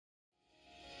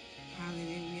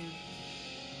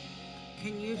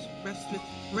Can you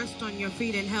rest on your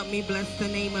feet and help me bless the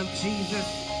name of Jesus?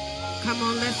 Come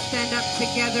on, let's stand up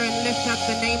together and lift up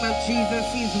the name of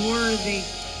Jesus. He's worthy.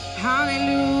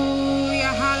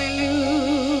 Hallelujah, hallelujah,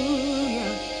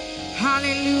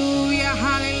 hallelujah,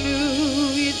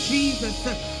 hallelujah, Jesus.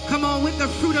 Come on, with the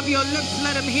fruit of your lips,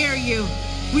 let him hear you.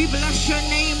 We bless your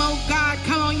name, oh God.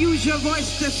 Come on, use your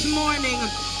voice this morning.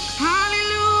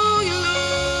 Hallelujah, Lord,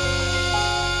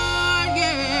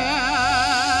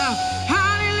 yeah.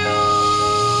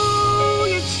 Hallelujah,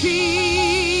 Jesus.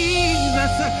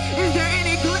 Is there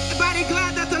anybody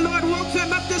glad that the Lord woke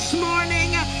them up this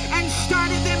morning and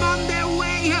started them on their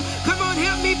way? Come on,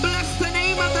 help me bless the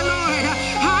name of the Lord.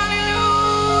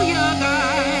 Hallelujah,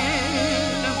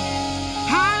 God.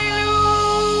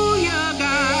 Hallelujah,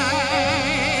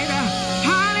 God.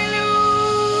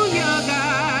 Hallelujah,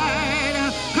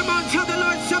 God. Come on, tell the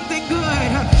Lord something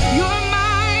good. You're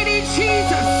mighty,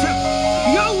 Jesus.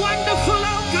 You're wonderful,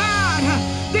 oh God.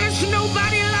 There's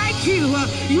nobody like you.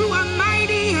 You are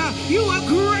mighty. You are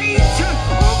great.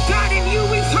 Oh God, in you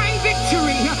we find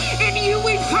victory. In you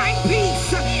we find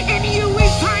peace. In you we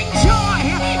find joy.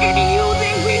 In you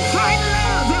then we find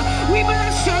love. We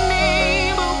bless your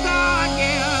name, oh God,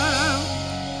 yeah.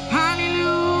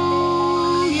 Hallelujah.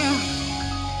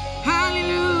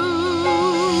 Hallelujah.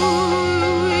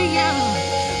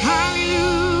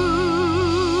 Hallelujah.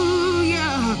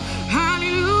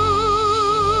 Hallelujah.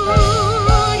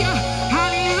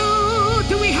 Hallelujah.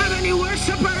 Do we have any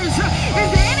worshipers? Is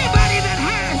there anybody that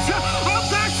has, oh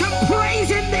God, some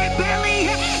praise in their belly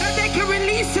that they can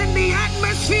release in the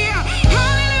atmosphere?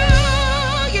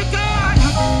 Hallelujah, God.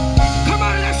 Come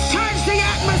on, let's charge the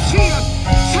atmosphere.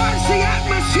 Charge the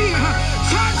atmosphere.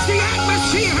 Charge the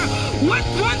atmosphere.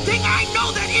 One thing I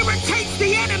know that irritates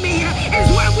the enemy is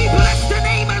when we bless the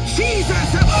name of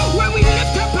Jesus, when we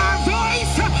lift up our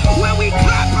voice, when we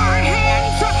clap our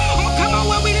hands. Oh, come on,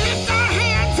 when we lift our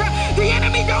hands, the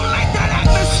enemy don't like that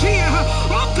atmosphere.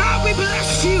 Oh, God, we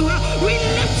bless you. We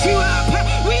lift you up.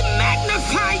 We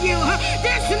magnify you.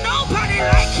 There's nobody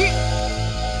like you.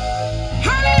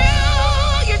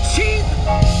 Hallelujah, Jesus.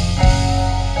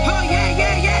 Oh, yeah,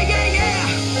 yeah, yeah, yeah, yeah.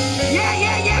 Yeah,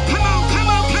 yeah, yeah. Come on, come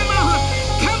on, come on.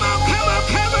 Come on, come on,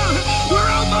 come on.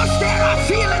 We're almost there. I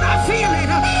feel it, I feel it.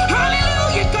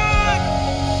 Hallelujah, God.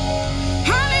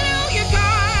 Hallelujah,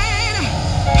 God.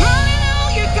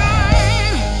 Hallelujah,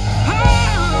 God.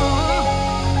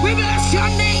 Oh, we bless your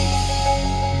name.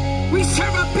 We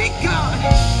serve a big God.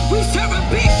 We serve a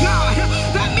big God.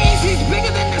 That means he's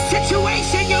bigger than the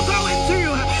situation you're going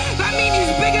through. That means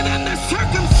he's bigger than the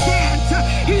circumstance.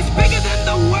 He's bigger than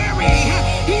the worry.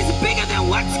 He's bigger than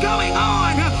what's going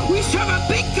on. We serve a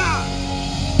big God.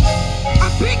 A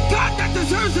big God that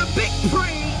deserves a big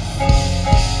praise.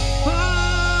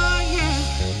 Oh, yeah.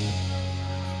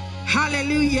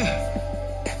 Hallelujah.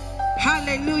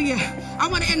 Hallelujah. I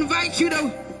want to invite you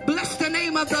to bless the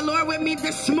name of the Lord with me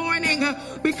this morning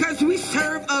because we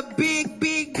serve a big,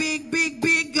 big, big, big,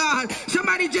 big God.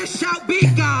 Somebody just shout,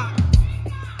 big God.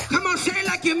 Come on, say it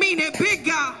like you mean it, big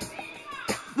God.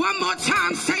 One more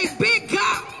time, say big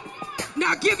God.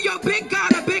 Now give your big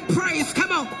God a big praise.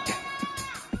 Come on.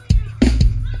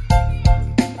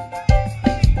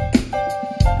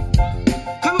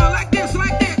 Come on, like this,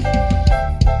 like this.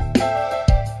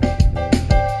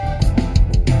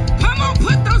 Come on,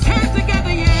 put those hands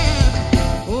together,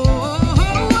 yeah. Oh, oh,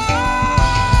 oh,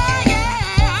 oh,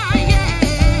 yeah, yeah.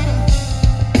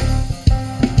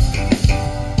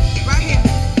 Right here.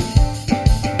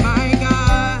 My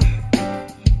God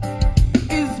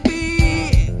is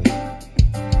big,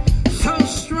 so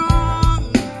strong.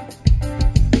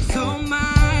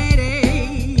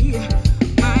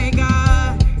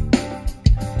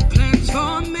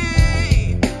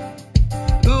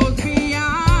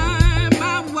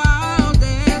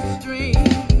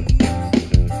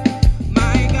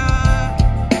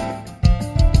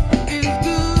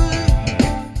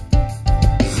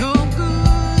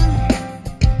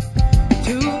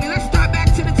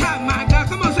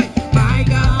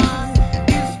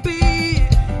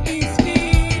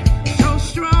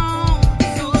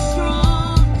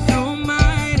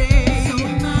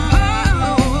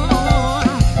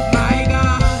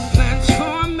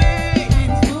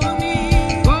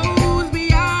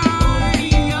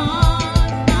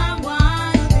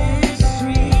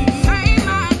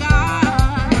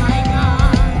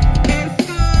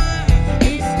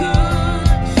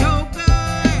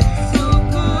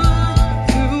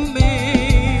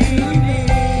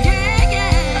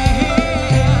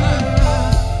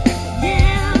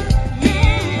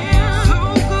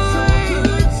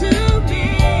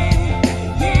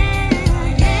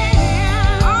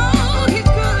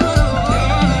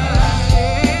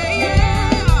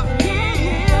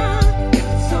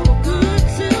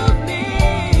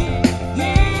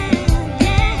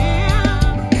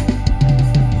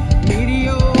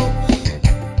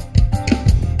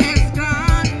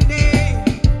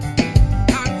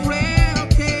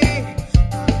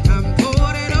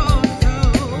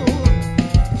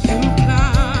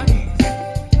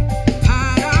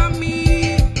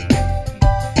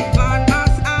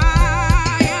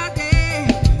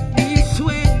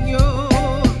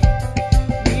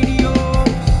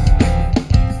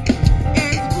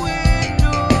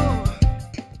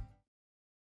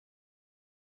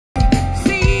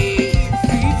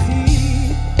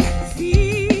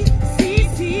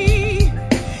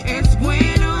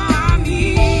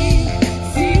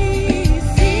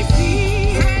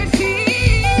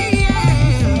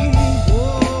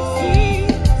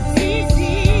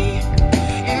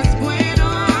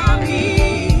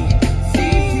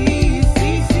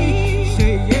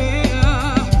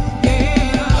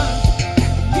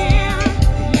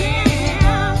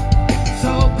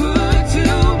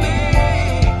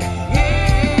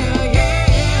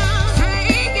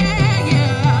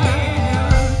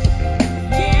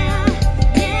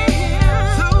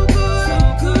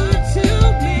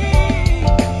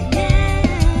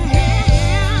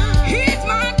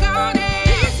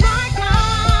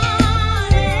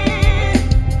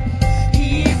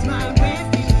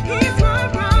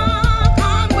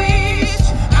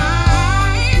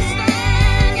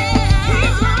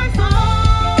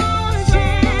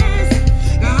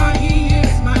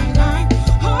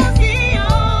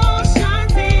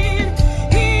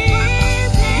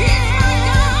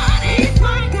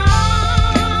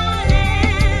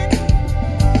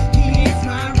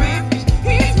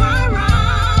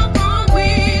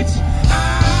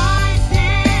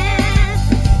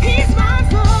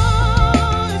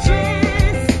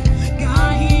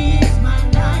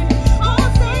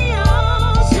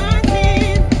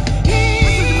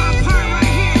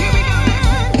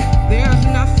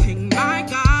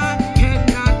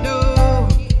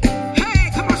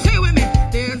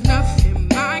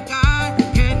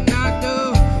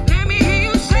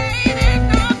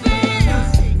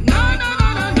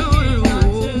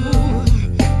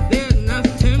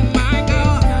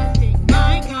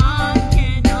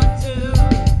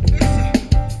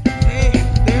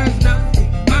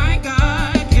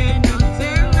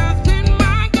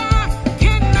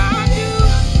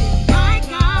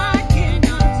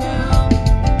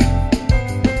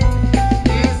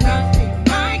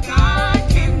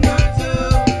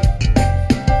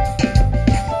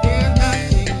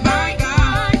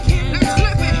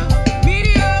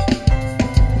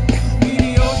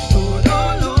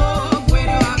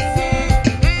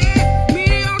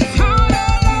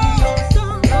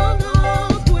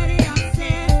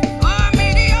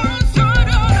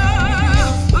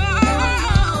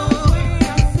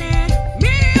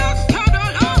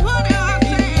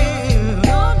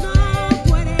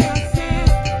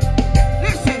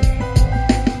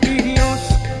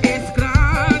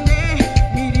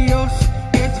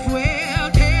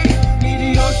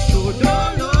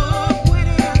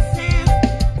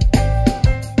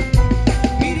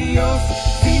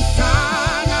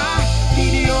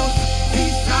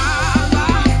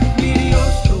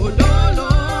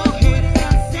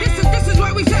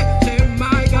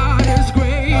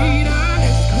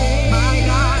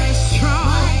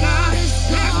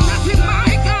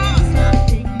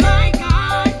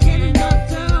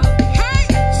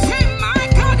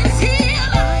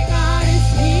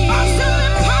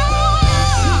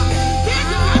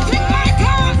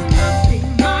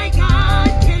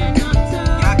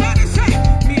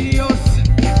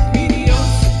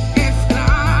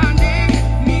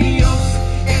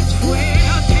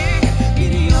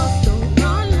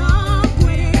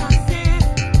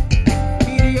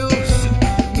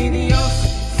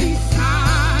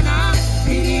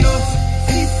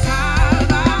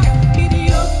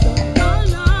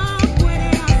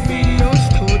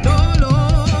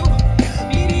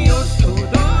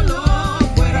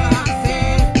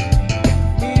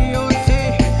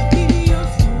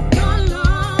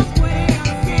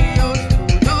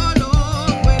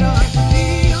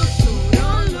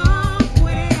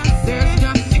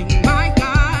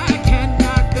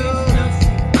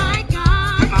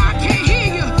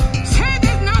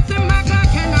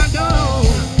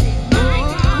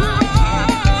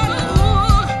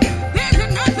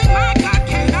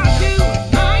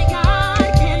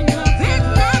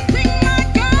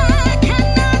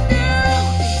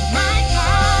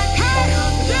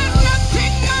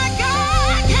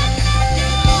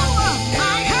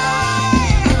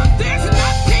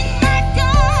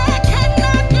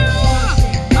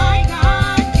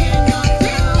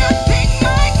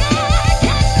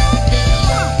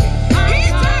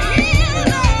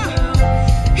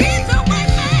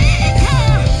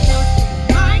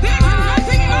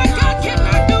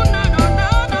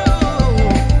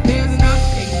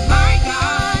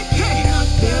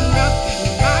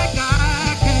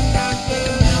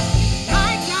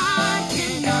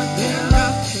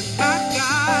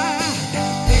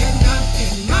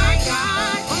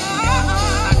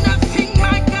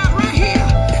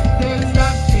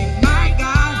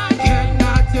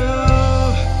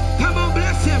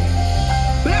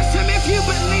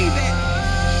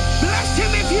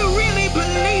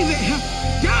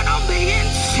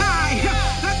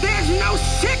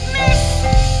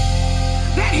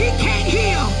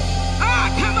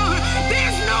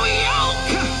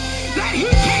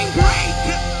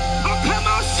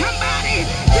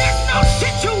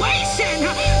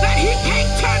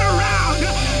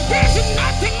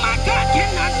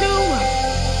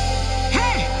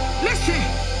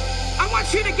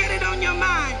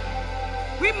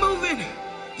 keep moving.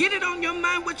 Get it on your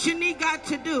mind what you need God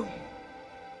to do.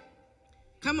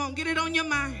 Come on, get it on your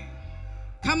mind.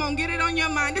 Come on, get it on your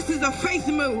mind. This is a faith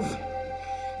move.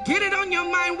 Get it on your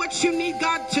mind what you need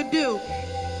God to do.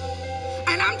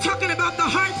 And I'm talking about the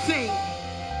hard thing.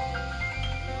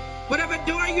 Whatever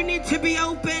door you need to be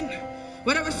open,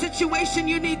 whatever situation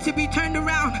you need to be turned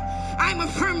around, I'm a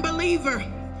firm believer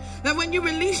that when you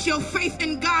release your faith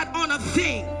in God on a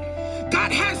thing,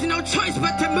 God has no choice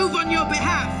but to move on your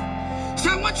behalf.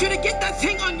 So I want you to get that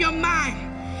thing on your mind.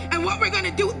 And what we're going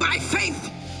to do by faith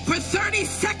for 30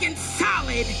 seconds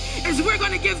solid is we're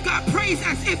going to give God praise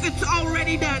as if it's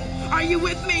already done. Are you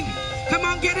with me? Come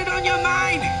on, get it on your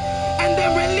mind. And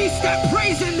then release that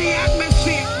praise in the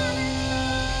atmosphere.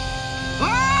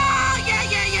 Oh, yeah,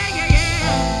 yeah, yeah, yeah,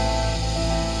 yeah.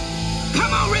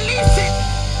 Come on, release it.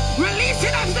 Release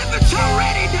it as if it's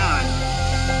already done.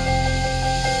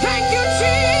 Thank you,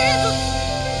 Jesus.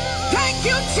 Thank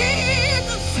you,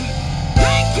 Jesus.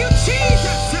 Thank you,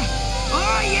 Jesus.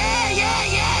 Oh, yeah, yeah,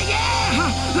 yeah,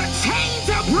 yeah. The chains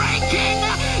are breaking.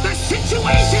 The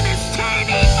situation is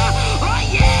turning. Oh,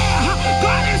 yeah.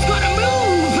 God is going to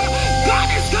move. God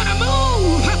is going to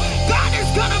move. God is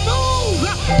going to move.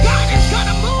 God is going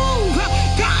to move.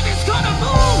 God is going to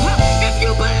move. If you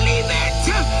believe it,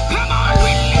 come on,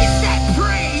 release that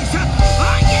praise.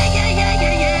 Oh, yeah, yeah, yeah,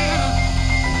 yeah, yeah.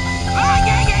 Oh,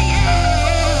 yeah, yeah, yeah.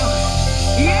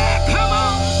 Yeah, come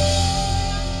on.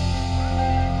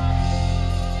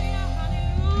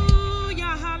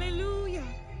 Hallelujah, hallelujah.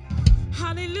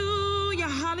 Hallelujah,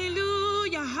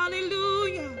 hallelujah,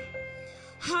 hallelujah.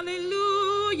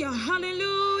 Hallelujah,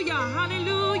 hallelujah,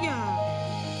 hallelujah.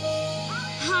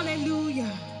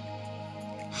 Hallelujah.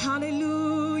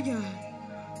 Hallelujah.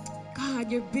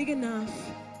 God, you're big enough.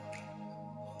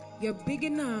 You're big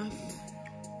enough.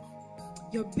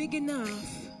 You're big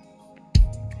enough.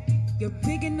 You're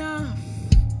big enough.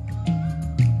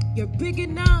 You're big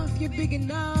enough. You're big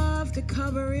enough to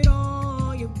cover it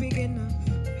all. You're big enough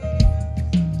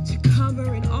to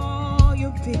cover it all.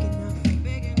 You're big enough.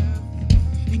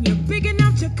 And you're big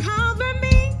enough to cover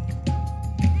me.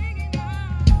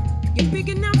 You're big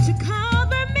enough to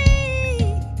cover me.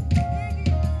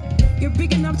 You're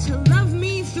big enough to love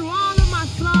me through all of my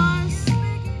flaws.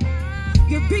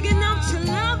 You're big enough to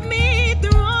love me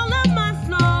through all of my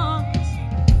flaws.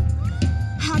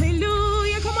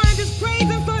 Hallelujah. Come on, just praise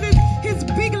him for his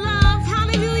big love.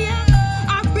 Hallelujah.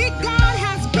 Our big God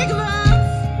has big love.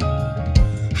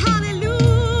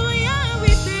 Hallelujah.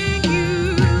 We thank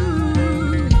you.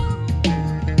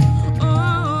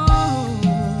 Oh.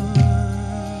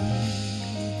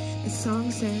 The song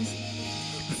says,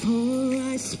 before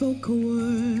I spoke a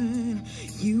word,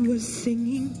 you were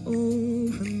singing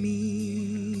over me.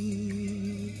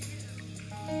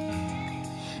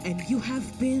 And you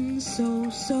have been so,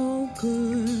 so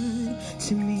good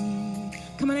to me.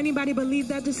 Come on, anybody believe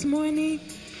that this morning?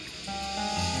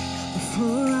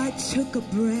 Before I took a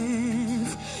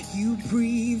breath, you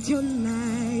breathed your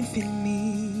life in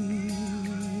me.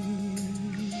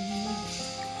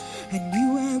 And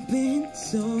you have been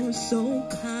so, so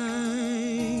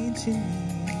kind to me.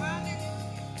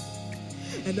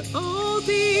 And all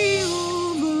the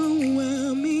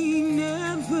overwhelming,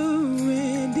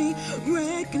 never-ending,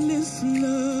 reckless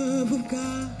love of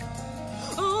God.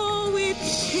 Oh, it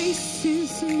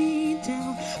chases me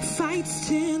down, fights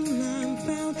till I'm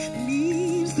found,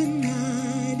 leaves the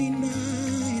 99.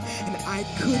 And I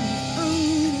couldn't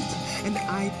earn it, and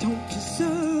I don't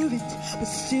deserve it, but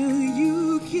still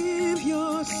you give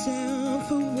yourself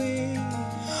away.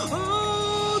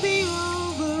 Oh, the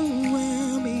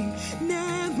overwhelming,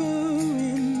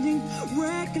 never-ending,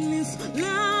 reckless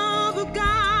love of God.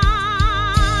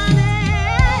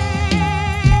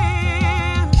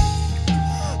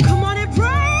 Come on and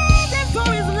praise him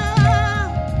for his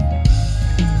love.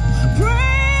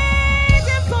 Praise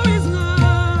him for his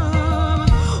love.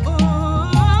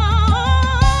 Oh.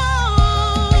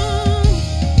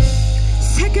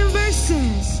 Second verse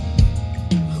says,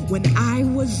 when I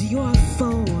was your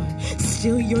foe,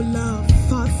 still your love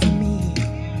fought for me.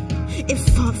 It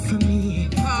fought for me.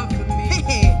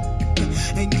 Hey.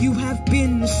 And you have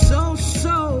been so,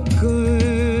 so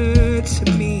good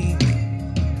to me.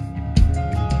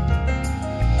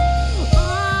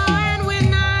 Oh, and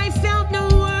when I felt no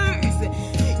worth,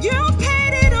 you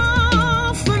paid it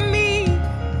all for me.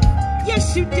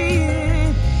 Yes, you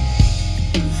did.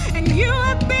 And you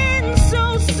have been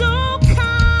so, so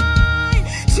kind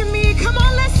to me. Come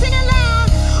on, let's sing it loud.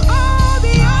 Oh,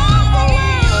 the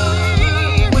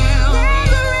overwhelming,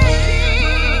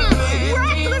 never-ending,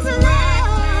 reckless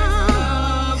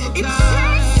love. It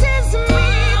chases me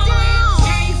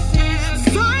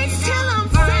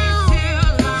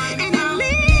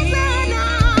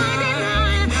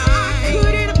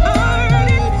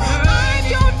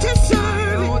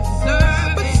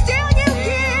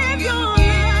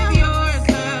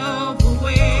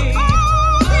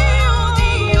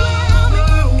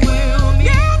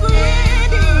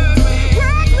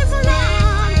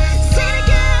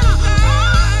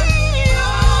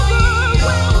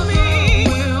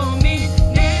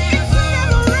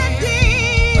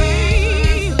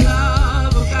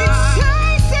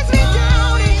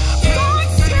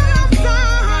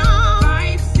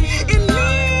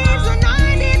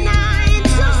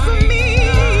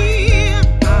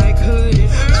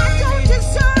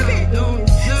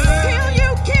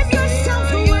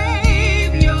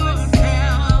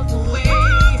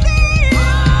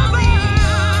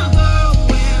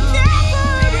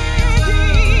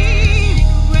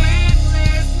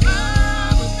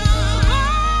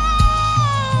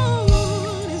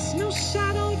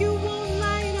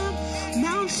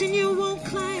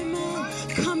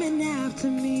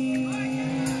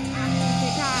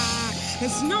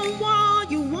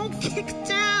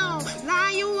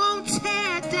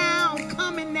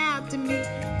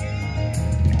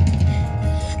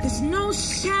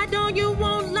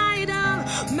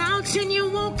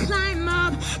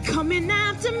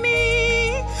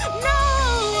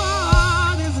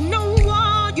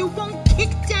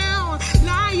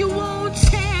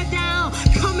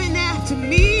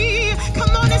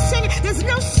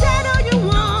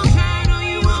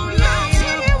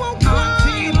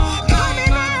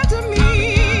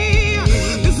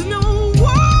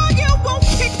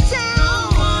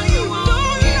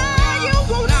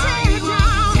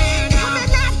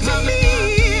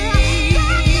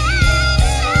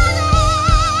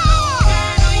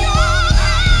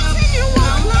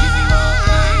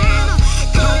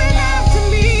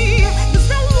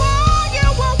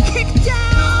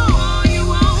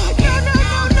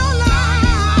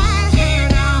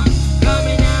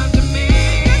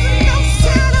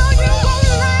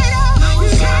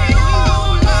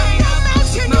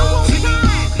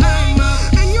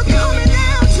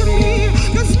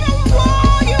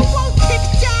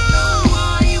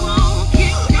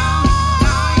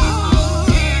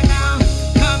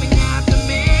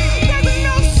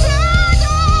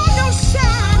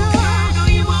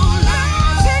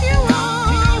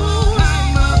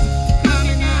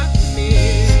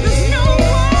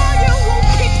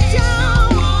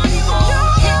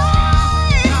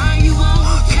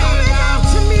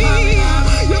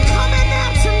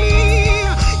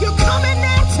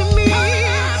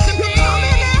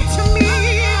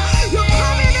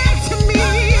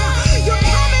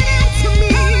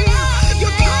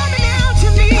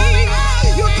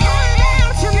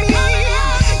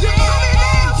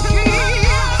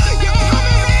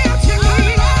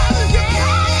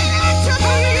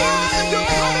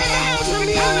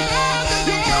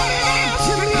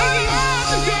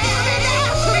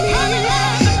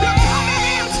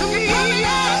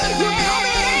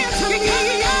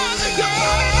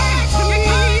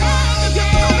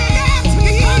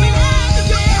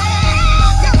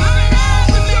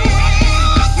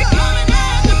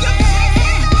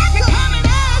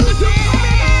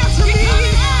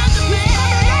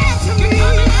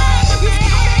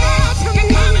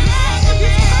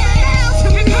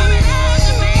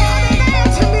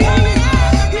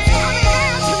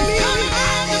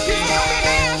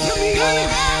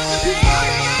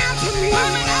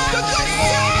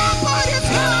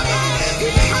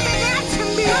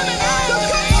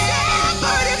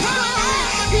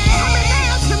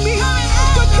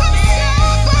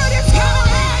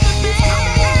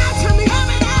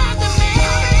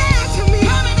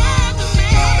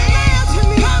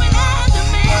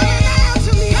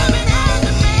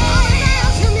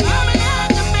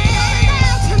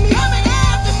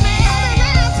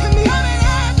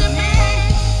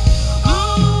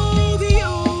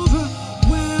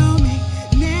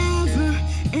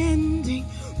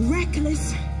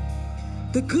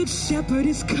The good shepherd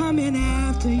is coming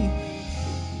after you.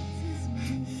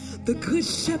 The good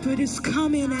shepherd is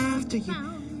coming after you.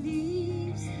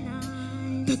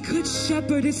 The good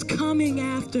shepherd is coming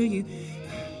after you.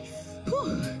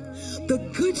 Whew. The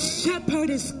good shepherd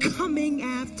is coming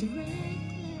after you.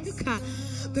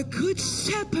 The good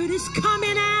shepherd is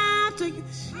coming after you.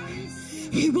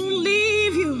 He won't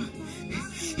leave you.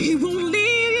 He won't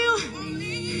leave you.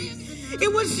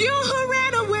 It was you who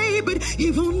ran away, but he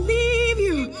won't leave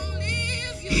you.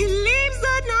 He leaves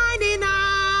the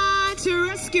 99 to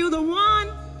rescue the one.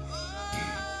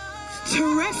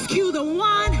 To rescue the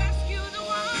one.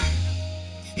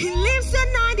 He leaves the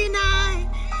 99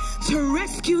 to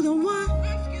rescue the one.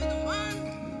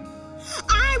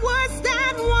 I was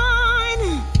that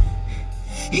one.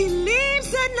 He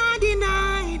leaves the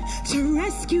 99 to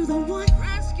rescue the one.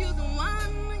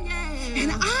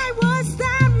 And I was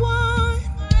that one.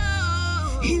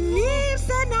 He leaves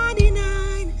the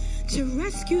 99 to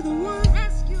rescue the one. To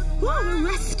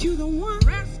rescue the one. To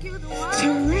rescue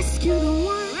the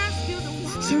one.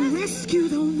 To rescue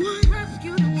the one.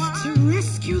 To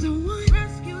rescue the one. To rescue the one.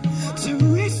 To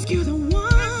rescue the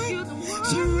one.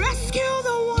 To rescue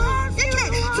the one.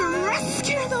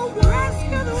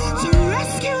 To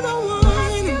rescue the one.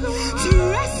 To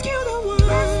rescue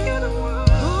the one.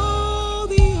 Oh,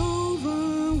 the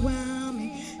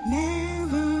overwhelming,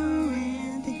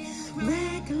 never-ending,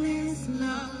 reckless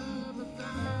love.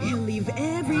 He'll leave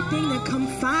everything to come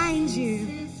find you.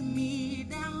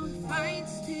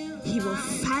 He will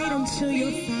fight until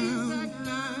you're found.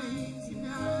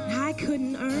 I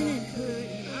couldn't earn it,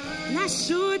 and I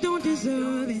sure don't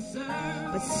deserve it,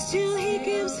 but still he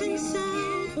gives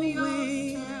himself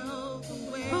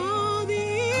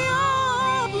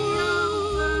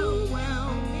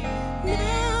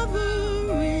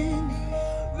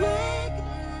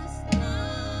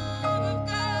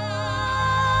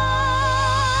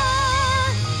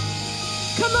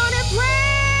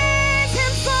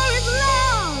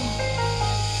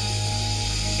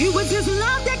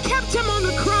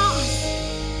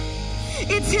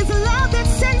His love that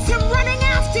sends him running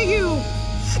after you.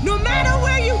 No matter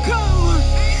where you go,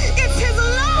 it's His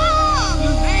love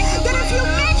that if you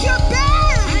make your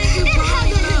bed in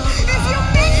heaven, if you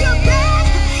make your bed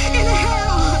in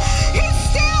hell, He's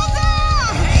still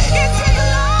there. It's His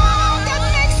love that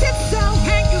makes it so.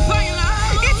 Thank you for your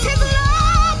love. It's His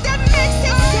love that makes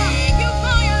it so. Thank you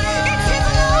for your love. It's His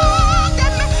love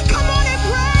that come on and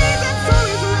praise Him for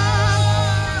His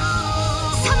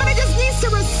love. Somebody just needs to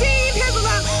receive His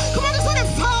love. Come on, just let it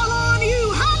fall on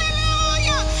you.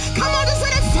 Hallelujah. Come on, just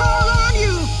let it fall on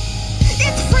you.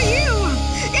 It's for you.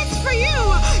 It's for you.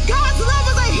 God's love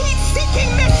is a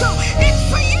heat-seeking missile. It's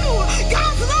for you.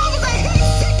 God's love is a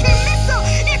heat-seeking missile.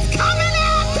 It's coming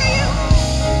after you.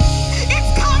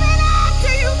 It's coming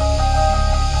after you.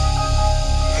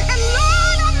 And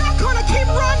Lord, I'm not going to keep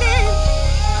running.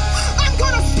 I'm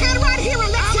going to stand right here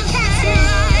and let you catch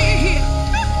me.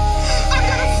 I'm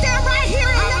going to stand right here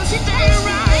and let you catch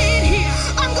me.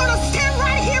 I'm going to stand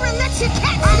right here and let you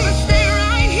catch me.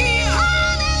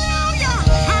 Hallelujah.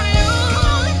 Hallelujah. Come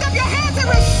on, lift up your hands and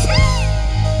receive.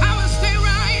 I'm going to stay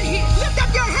right here. Lift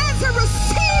up your hands and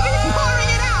receive. He's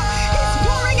pouring it out. He's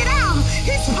pouring it out.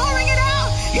 He's pouring it out.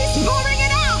 He's pouring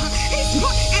it out.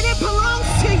 And it belongs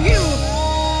to you.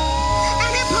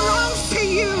 And it belongs to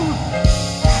you.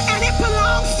 And it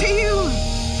belongs to you.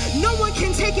 No one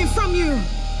can take it from you.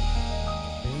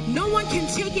 No one can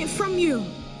take it from you.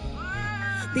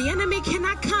 The enemy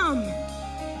cannot come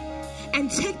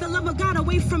and take the love of God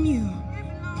away from you.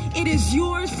 It is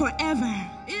yours forever.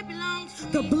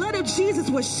 The blood of Jesus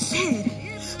was shed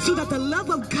so that the love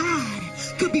of God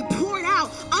could be poured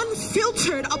out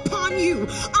unfiltered upon you,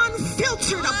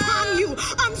 unfiltered upon you,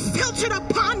 unfiltered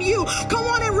upon you. Go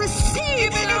on and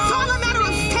receive. It's all a matter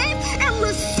of faith and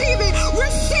receive it.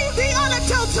 Receive the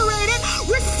unadulterated,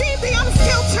 receive the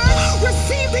unfiltered,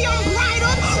 receive the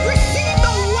unbridled, receive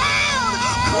the wild,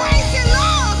 crazy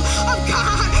love of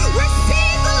God.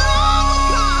 Receive the love of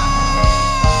God.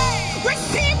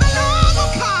 Receive the love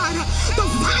of God. The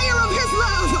fire of His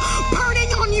love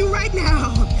burning on you right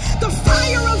now. The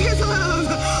fire of His love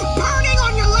burning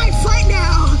on your life right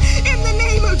now. In the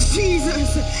name of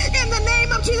Jesus. In the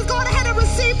name of Jesus. Go on ahead and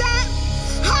receive that.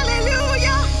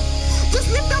 Hallelujah. Just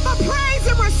lift up a praise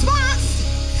in response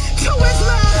to His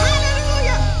love.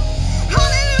 Hallelujah.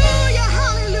 Hallelujah.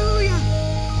 Hallelujah.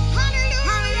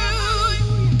 Hallelujah.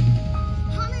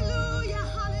 Hallelujah.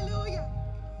 Hallelujah.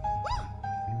 Woo.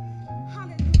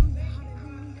 Hallelujah.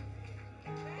 Hallelujah.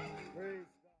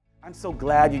 I'm so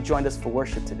glad you joined us for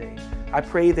worship today. I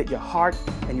pray that your heart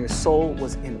and your soul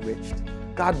was enriched.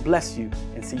 God bless you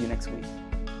and see you next week.